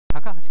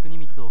高橋国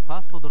光をファ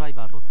ーストドライ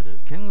バーとする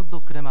ケンウッド・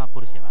クレマー・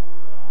ポルシェは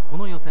こ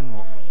の予選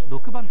を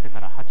6番手か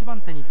ら8番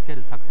手につけ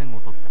る作戦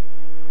を取っ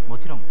た。も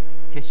ちろん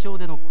決勝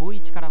での好位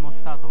置からの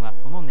スタートが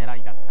その狙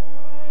いだった。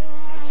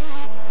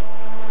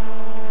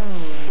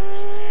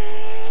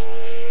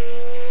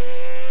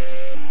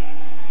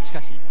し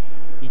かし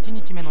1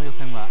日目の予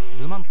選は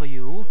ル・マンとい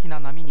う大き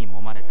な波に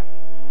揉まれた。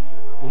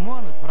思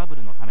わぬトラブ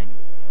ルのために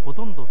ほ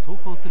とんど走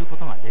行するこ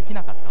とができ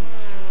なかったのだ。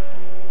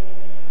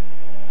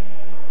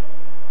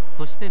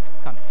そして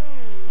2日目、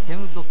ケン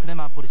ウッド・クレ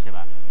マー・ポルシェ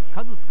は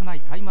数少な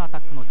いタイムアタ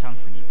ックのチャン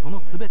スにその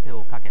全て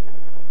をかけた。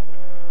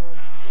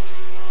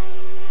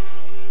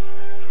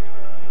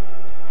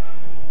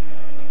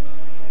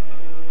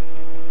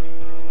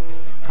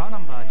カーナ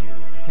ンバー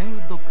10ケンウ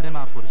ッド・クレ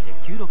マー・ポルシェ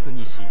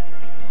 962C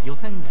予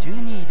選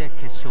12位で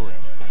決勝へ。